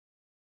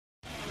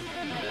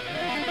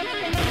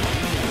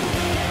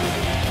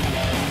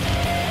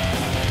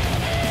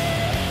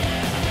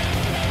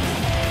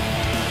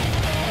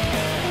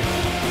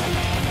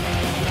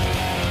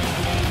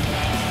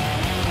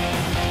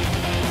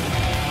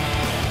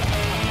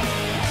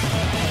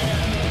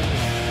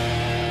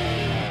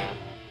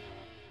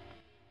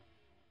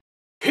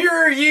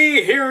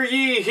ye, hear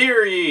ye,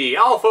 hear ye!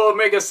 Alpha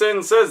Omega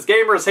Sin says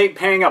gamers hate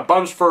paying a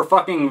bunch for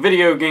fucking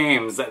video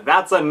games.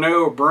 That's a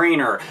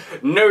no-brainer.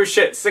 No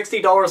shit,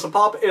 $60 a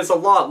pop is a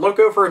lot. Look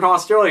over in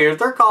Australia,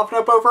 they're coughing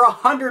up over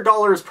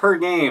 $100 per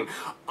game.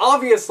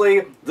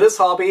 Obviously, this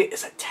hobby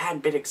is a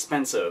tad bit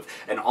expensive,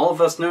 and all of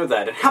us know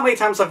that. And how many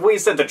times have we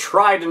said the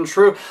tried and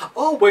true,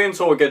 I'll wait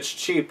until it gets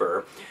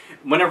cheaper?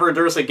 Whenever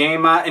there's a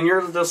game out and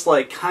you're just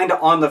like kind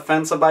of on the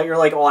fence about it, you're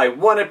like, oh, I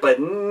want it, but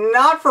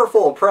not for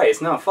full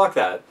price. No, fuck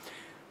that.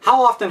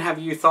 How often have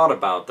you thought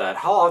about that?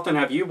 How often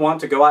have you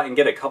wanted to go out and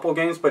get a couple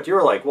games, but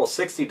you're like, well,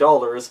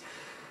 $60,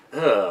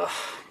 ugh,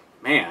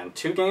 man,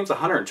 2 games,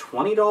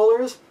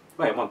 $120?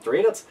 Wait, I want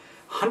 3, that's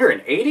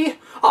 $180?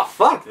 Oh,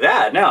 fuck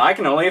that. No, I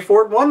can only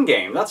afford 1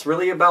 game. That's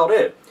really about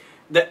it.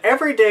 The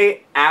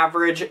everyday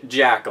average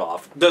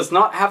jack-off does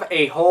not have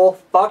a whole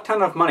fuck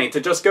ton of money to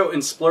just go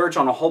and splurge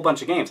on a whole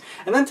bunch of games.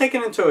 And then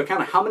taking into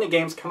account how many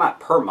games come out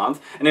per month,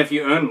 and if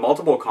you own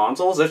multiple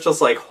consoles, it's just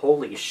like,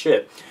 holy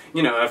shit.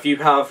 You know, if you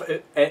have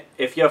an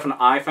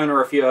iPhone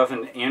or if you have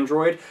an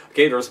Android,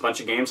 okay, there's a bunch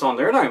of games on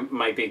there that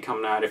might be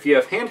coming out. If you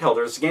have handheld,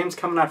 there's games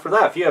coming out for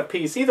that. If you have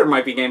PC, there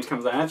might be games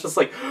coming out. It's just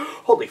like,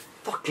 holy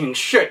fucking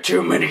shit,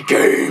 too many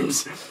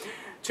games!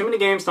 Too many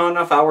games, not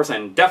enough hours,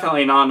 and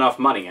definitely not enough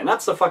money. And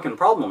that's the fucking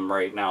problem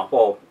right now.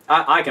 Well,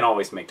 I can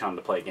always make time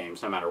to play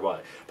games, no matter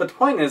what. But the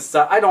point is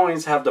that I don't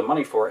always have the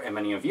money for it, and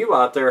many of you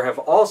out there have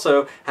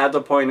also had the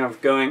point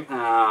of going,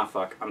 ah,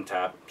 fuck, I'm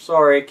tapped.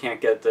 Sorry,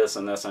 can't get this,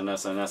 and this, and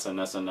this, and this, and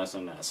this, and this,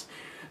 and this.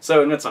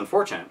 So, and it's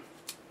unfortunate.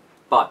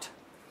 But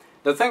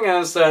the thing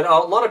is that a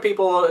lot of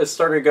people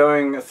started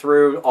going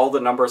through all the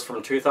numbers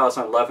from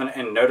 2011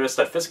 and noticed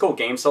that physical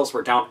game sales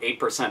were down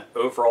 8%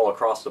 overall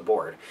across the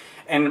board.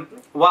 And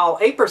while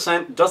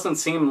 8% doesn't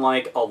seem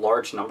like a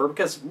large number,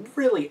 because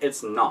really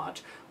it's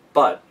not,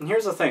 but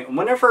here's the thing,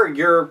 whenever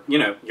you're,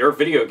 your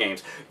video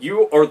games,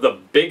 you are the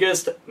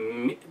biggest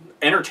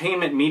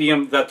entertainment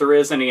medium that there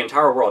is in the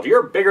entire world.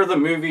 You're bigger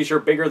than movies,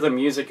 you're bigger than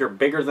music, you're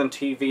bigger than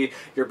TV,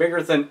 you're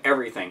bigger than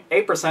everything.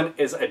 8%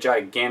 is a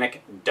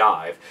gigantic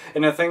dive.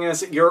 And the thing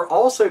is, you're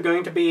also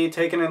going to be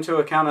taking into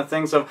account of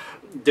things of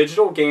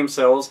digital game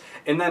sales,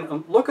 and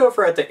then look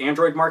over at the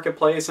Android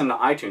marketplace and the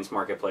iTunes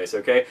marketplace,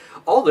 okay?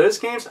 All those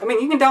games, I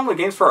mean, you can download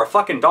games for a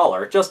fucking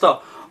dollar, just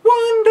a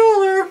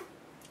 $1.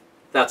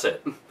 That's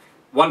it.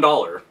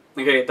 $1.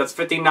 Okay, that's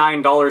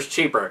 $59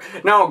 cheaper.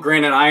 Now,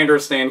 granted, I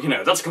understand,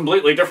 that's a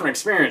completely different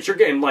experience. You're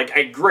getting, like,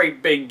 a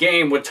great big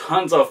game with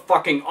tons of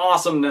fucking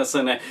awesomeness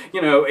and,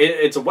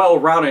 it's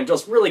well-rounded,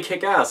 just really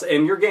kick-ass,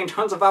 and you're getting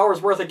tons of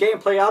hours worth of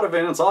gameplay out of it,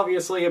 and it's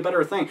obviously a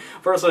better thing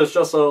versus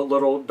just a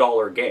little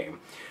dollar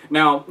game.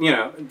 Now,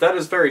 that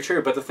is very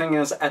true, but the thing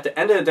is, at the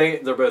end of the day,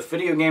 they're both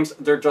video games,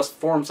 they're just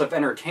forms of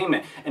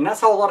entertainment, and that's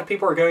how a lot of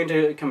people are going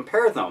to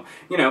compare them.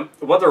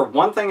 Whether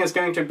one thing is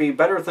going to be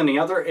better than the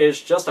other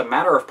is just a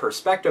matter of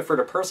perspective for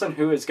the person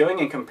who is going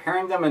and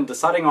comparing them and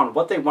deciding on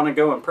what they want to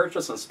go and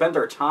purchase and spend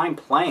their time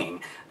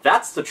playing.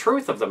 That's the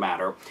truth of the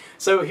matter.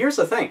 So here's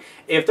the thing,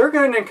 if they're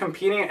going and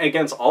competing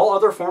against all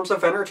other forms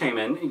of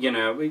entertainment,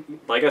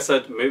 like I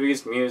said,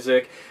 movies,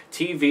 music,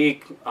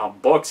 TV,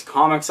 books,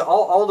 comics,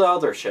 all the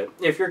other shit,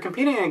 if you're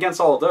competing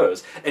against all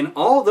those, and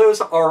all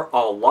those are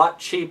a lot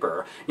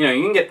cheaper, you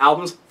can get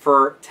albums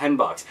for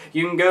 $10.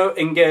 You can go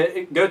and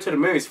go to the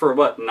movies for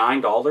what,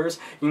 $9?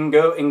 You can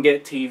go and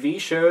get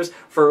TV shows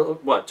for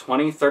what,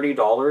 $20,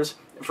 $30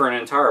 for an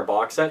entire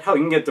box set. Hell,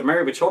 you can get the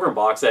Married with Children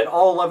box set,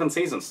 all 11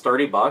 seasons,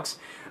 $30.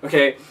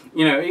 Okay,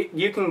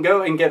 you can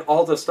go and get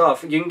all this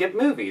stuff. You can get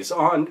movies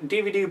on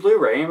DVD,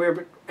 Blu-ray,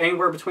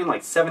 anywhere between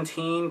like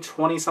 $17,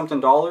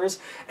 $20-something,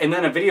 and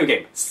then a video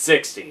game,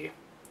 $60.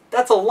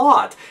 That's a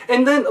lot.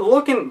 And then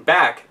looking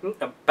back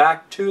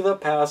to the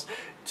past,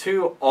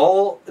 to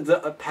all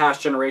the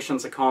past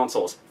generations of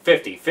consoles,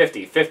 50,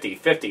 50, 50,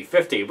 50,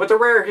 50, with the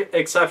rare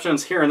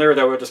exceptions here and there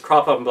that would just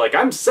crop up and be like,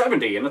 I'm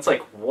 70, and it's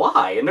like,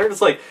 why? And they're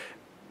just like,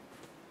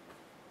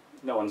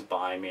 no one's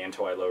buying me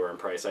until I lower in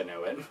price, I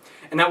know it.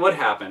 And that would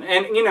happen.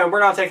 And, we're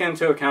not taking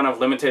into account of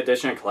limited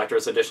edition and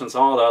collector's editions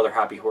and all the other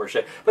happy horse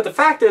shit. But the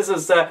fact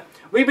is that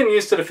we've been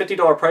used to the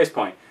 $50 price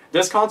point.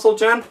 This console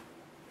gen,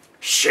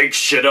 shake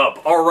shit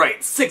up.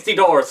 Alright, $60,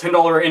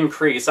 $10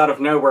 increase out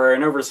of nowhere,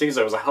 and overseas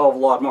it was a hell of a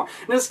lot more.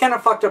 And it's kind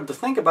of fucked up to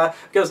think about,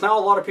 because now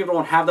a lot of people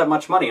don't have that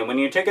much money, and when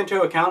you take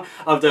into account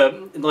of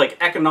the,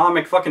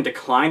 economic fucking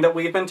decline that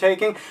we've been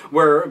taking,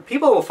 where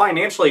people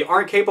financially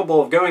aren't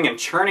capable of going and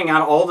churning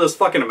out all this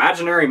fucking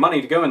imaginary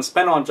money to go and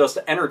spend on just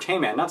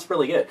entertainment, and that's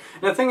really it.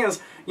 And the thing is,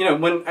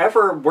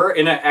 whenever we're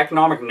in an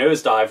economic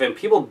nosedive and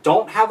people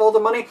don't have all the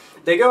money,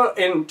 they go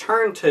and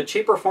turn to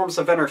cheaper forms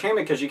of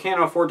entertainment because you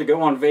can't afford to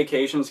go on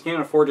vacations, you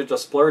can't afford to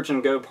just splurge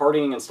and go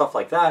partying and stuff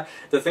like that.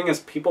 The thing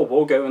is, people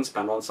will go and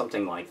spend on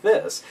something like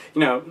this.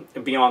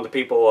 Beyond the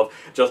people of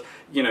just,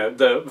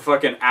 the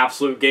fucking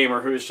absolute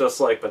gamer who's just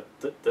like, but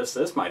this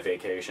is my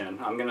vacation.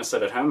 I'm going to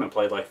sit at home and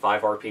play like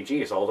 5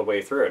 RPGs all the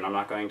way through and I'm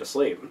not going to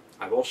sleep.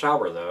 I will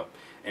shower though,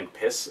 and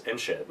piss and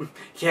shit.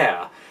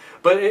 Yeah.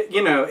 But,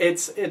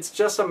 it's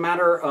just a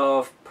matter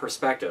of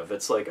perspective.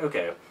 It's like,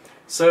 okay,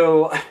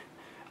 so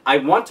I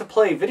want to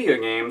play video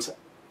games,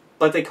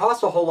 but they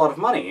cost a whole lot of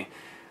money.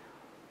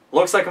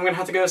 Looks like I'm going to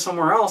have to go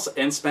somewhere else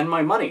and spend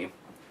my money.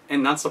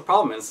 And that's the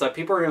problem, is that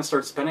people are going to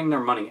start spending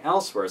their money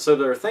elsewhere. So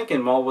they're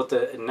thinking, well, with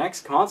the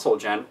next console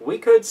gen, we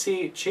could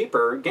see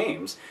cheaper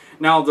games.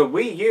 Now, the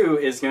Wii U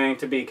is going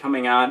to be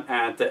coming out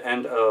at the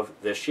end of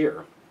this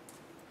year.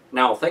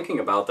 Now, thinking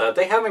about that,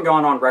 they haven't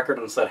gone on record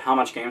and said how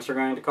much games are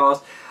going to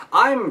cost.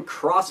 I'm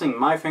crossing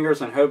my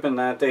fingers and hoping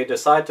that they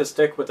decide to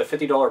stick with the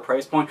 $50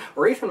 price point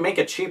or even make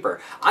it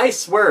cheaper. I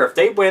swear, if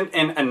they went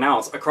and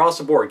announced across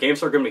the board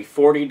games are going to be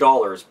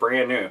 $40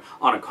 brand new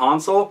on a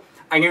console,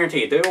 I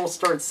guarantee you, they will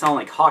start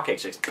selling like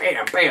hotcakes. Just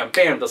bam, bam,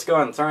 bam, just go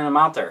ahead and throwing them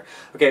out there.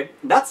 Okay,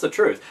 that's the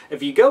truth.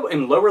 If you go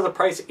and lower the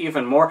price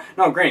even more,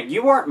 now granted,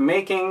 you aren't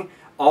making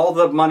all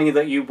the money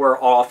that you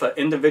were off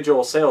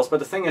individual sales, but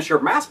the thing is, you're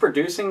mass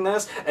producing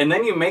this, and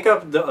then you make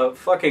up the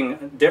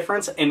fucking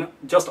difference in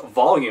just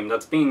volume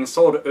that's being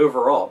sold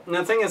overall. And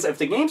the thing is, if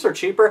the games are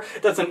cheaper,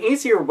 that's an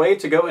easier way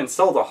to go and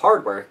sell the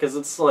hardware, because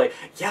it's like,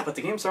 yeah, but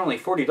the games are only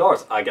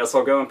 $40. I guess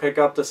I'll go and pick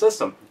up the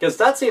system, because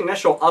that's the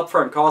initial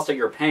upfront cost that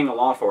you're paying a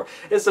lot for,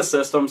 is the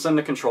systems and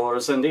the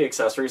controllers and the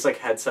accessories like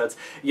headsets,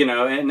 you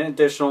know, and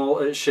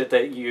additional shit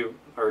that you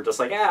are just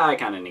like, I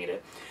kind of need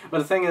it. But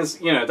the thing is,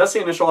 you know, that's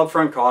the initial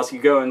upfront cost. You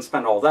go and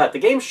spend all that. The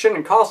games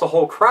shouldn't cost a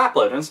whole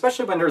crapload, and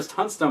especially when there's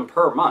tons of them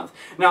per month.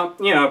 Now,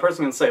 you know, a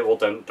person can say, well,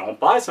 then don't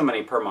buy so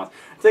many per month.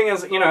 The thing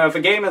is, you know, if a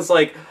game is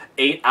like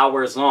 8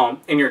 hours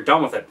long and you're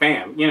done with it,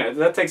 bam, you know,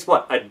 that takes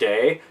what, a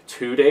day,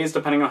 2 days,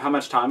 depending on how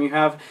much time you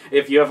have.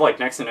 If you have like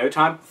next to no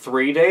time,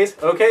 3 days.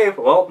 Okay,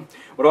 well,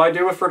 what do I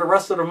do for the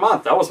rest of the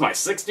month? That was my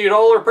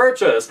 $60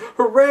 purchase.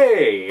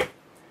 Hooray!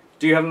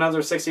 Do you have another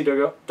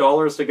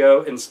 $60 to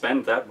go and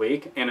spend that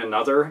week, and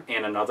another,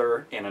 and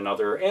another, and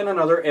another, and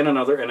another, and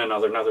another, and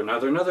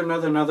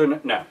another,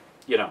 another? No,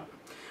 you don't.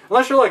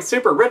 Unless you're like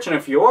super rich, and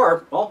if you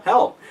are, well,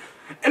 hell.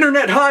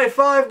 Internet high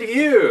five to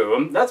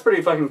you! That's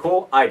pretty fucking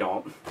cool. I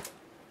don't.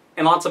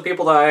 And lots of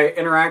people that I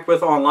interact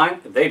with online,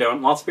 they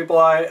don't. Lots of people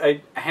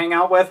I hang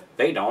out with,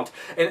 they don't.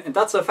 And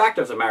that's the fact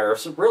of the matter.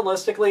 So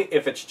realistically,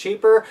 if it's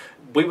cheaper,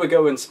 we would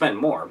go and spend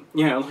more.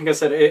 You know, like I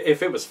said,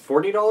 if it was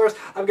 $40,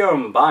 I'd go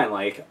and buy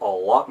like a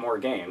lot more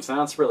games. And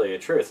that's really the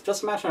truth.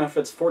 Just imagine if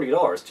it's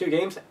 $40. 2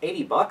 games,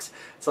 $80.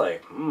 It's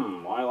like,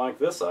 I like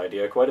this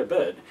idea quite a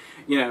bit.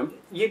 You know,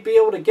 you'd be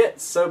able to get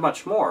so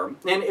much more.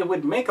 And it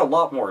would make a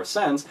lot more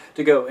sense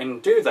to go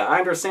and do that. I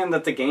understand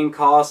that the game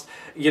costs,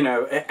 you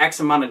know, X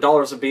amount of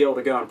dollars to be able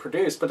to go and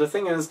produce, but the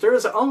thing is,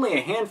 there's only a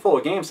handful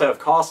of games that have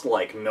cost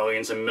like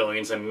millions and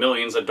millions and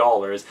millions of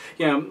dollars.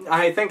 You know,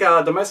 I think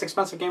the most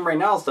expensive game right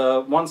now is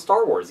the one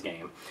Star Wars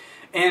game.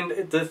 And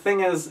the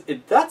thing is,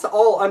 that's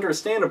all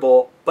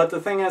understandable, but the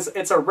thing is,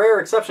 it's a rare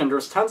exception.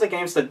 There's tons of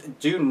games that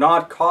do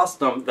not cost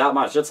them that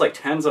much. It's like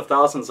tens of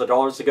thousands of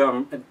dollars to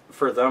go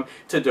for them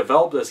to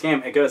develop this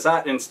game. It goes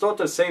at, and still at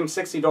the same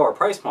 $60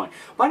 price point.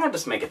 Why not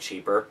just make it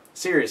cheaper?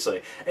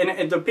 Seriously.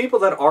 And the people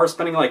that are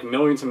spending like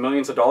millions and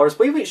millions of dollars,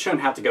 we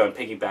shouldn't have to go and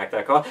piggyback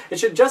that cost. It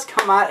should just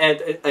come out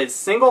at a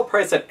single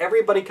price that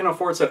everybody can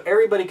afford, so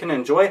everybody can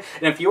enjoy it.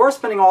 And if you are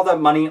spending all that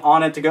money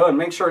on it to go and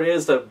make sure it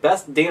is the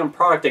best damn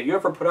product that you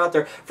ever put out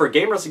there for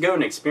gamers to go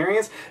and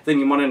experience, then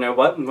you want to know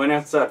what? When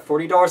it's at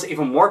 $40,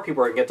 even more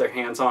people are going to get their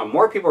hands on it.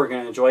 More people are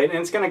going to enjoy it, and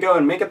it's going to go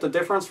and make up the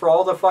difference for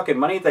all the fucking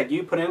money that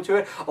you put into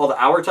it, all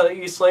the hours that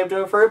you slaved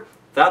over it.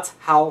 That's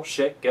how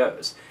shit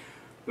goes.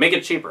 Make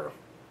it cheaper.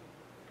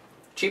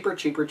 Cheaper,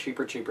 cheaper,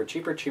 cheaper, cheaper,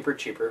 cheaper, cheaper,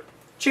 cheaper.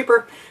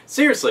 Cheaper.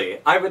 Seriously,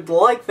 I would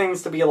like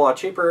things to be a lot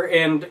cheaper,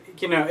 and,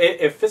 you know,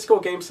 if physical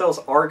game sales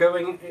are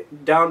going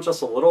down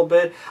just a little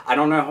bit, I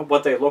don't know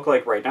what they look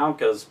like right now,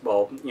 because,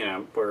 well, you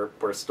know,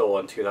 we're still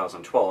in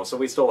 2012, so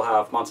we still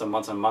have months and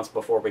months and months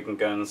before we can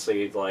go and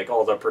see, like,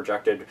 all the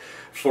projected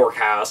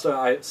forecast.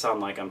 I sound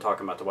like I'm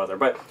talking about the weather,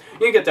 but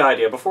you get the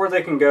idea. Before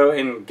they can go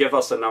and give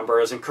us the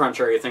numbers and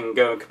crunch everything and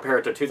go and compare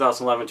it to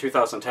 2011,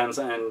 2010s,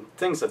 and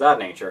things of that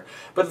nature.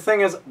 But the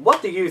thing is,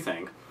 what do you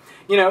think?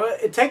 You know,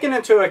 taking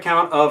into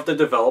account of the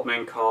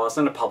development costs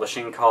and the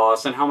publishing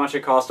costs and how much it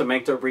costs to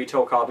make the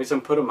retail copies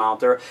and put them out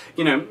there,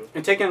 you know,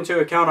 and taking into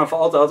account of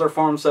all the other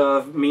forms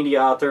of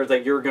media out there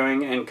that you're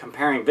going and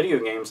comparing video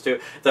games to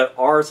that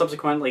are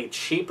subsequently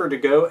cheaper to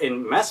go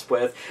and mess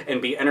with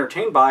and be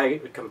entertained by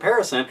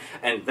comparison,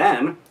 and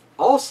then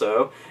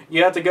also,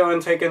 you have to go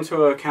and take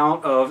into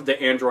account of the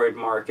Android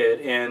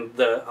market and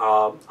the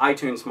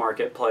iTunes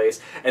marketplace,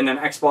 and then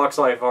Xbox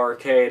Live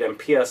Arcade and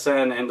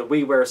PSN and the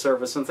WiiWare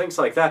service and things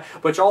like that,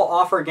 which all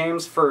offer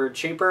games for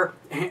cheaper,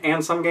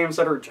 and some games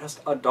that are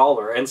just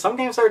 $1, and some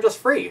games that are just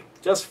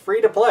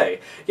free to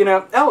play. You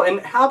know, oh, and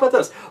how about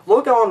this?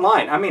 Look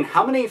online. I mean,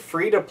 how many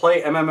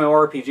free-to-play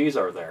MMORPGs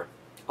are there?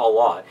 A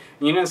lot.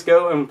 You just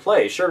go and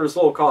play. Sure, there's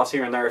little costs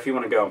here and there if you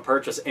want to go and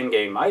purchase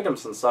in-game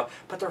items and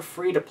stuff, but they're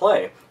free to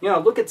play. You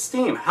know, look at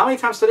Steam. How many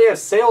times do they have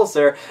sales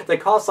there that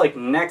cost like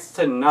next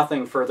to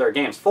nothing for their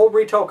games? Full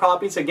retail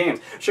copies of games.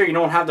 Sure, you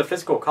don't have the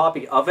physical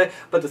copy of it,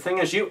 but the thing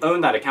is, you own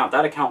that account.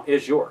 That account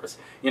is yours.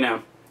 You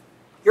know,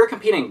 you're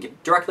competing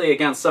directly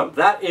against them.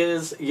 That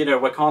is, you know,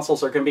 what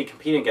consoles are going to be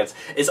competing against,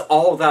 is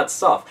all that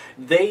stuff.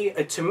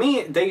 To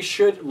me, they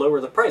should lower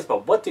the price,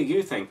 but what do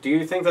you think? Do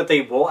you think that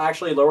they will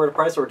actually lower the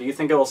price, or do you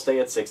think it will stay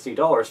at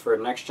 $60 for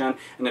the next gen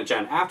and the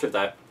gen after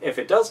that? If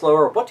it does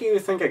lower, what do you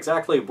think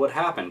exactly would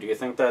happen? Do you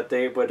think that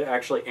they would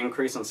actually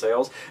increase in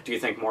sales? Do you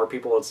think more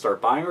people would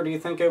start buying, or do you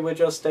think it would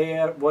just stay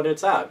at what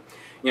it's at?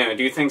 You know,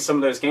 do you think some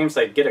of those games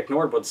that get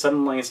ignored would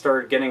suddenly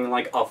start getting,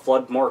 like, a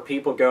flood more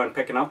people going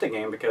picking up the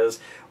game because,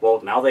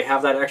 well, now they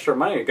have that extra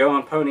money to go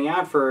and pony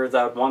ad for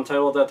that one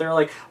title that they're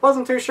like,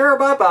 wasn't too sure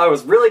about, but I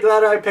was really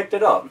glad I picked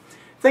it up.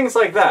 Things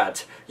like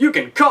that. You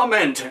can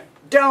comment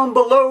down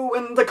below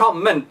in the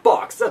comment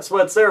box. That's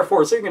what it's there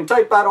for, so you can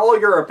type out all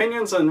your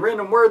opinions and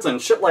random words and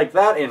shit like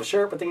that and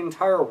share it with the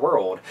entire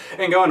world.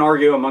 And go and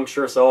argue amongst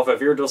yourself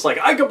if you're just like,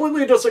 I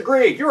completely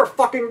disagree, you're a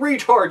fucking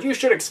retard, you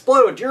should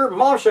explode, your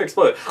mom should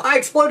explode, I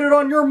exploded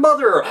on your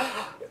mother!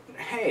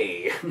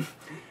 Hey.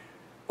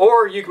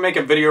 Or you can make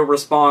a video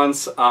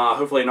response,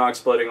 hopefully not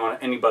exploding on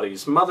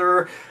anybody's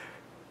mother,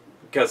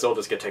 because they'll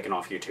just get taken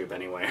off YouTube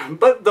anyway.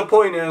 But the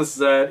point is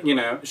that, you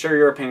know, share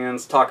your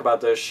opinions, talk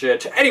about this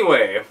shit.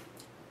 Anyway,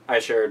 I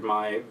shared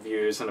my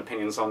views and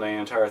opinions on the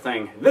entire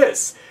thing.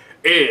 This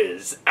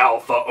is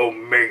Alpha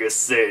Omega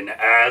Sin,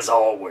 as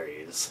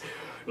always.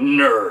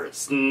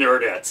 Nerds,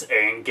 nerdettes,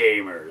 and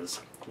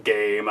gamers,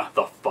 game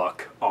the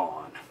fuck on.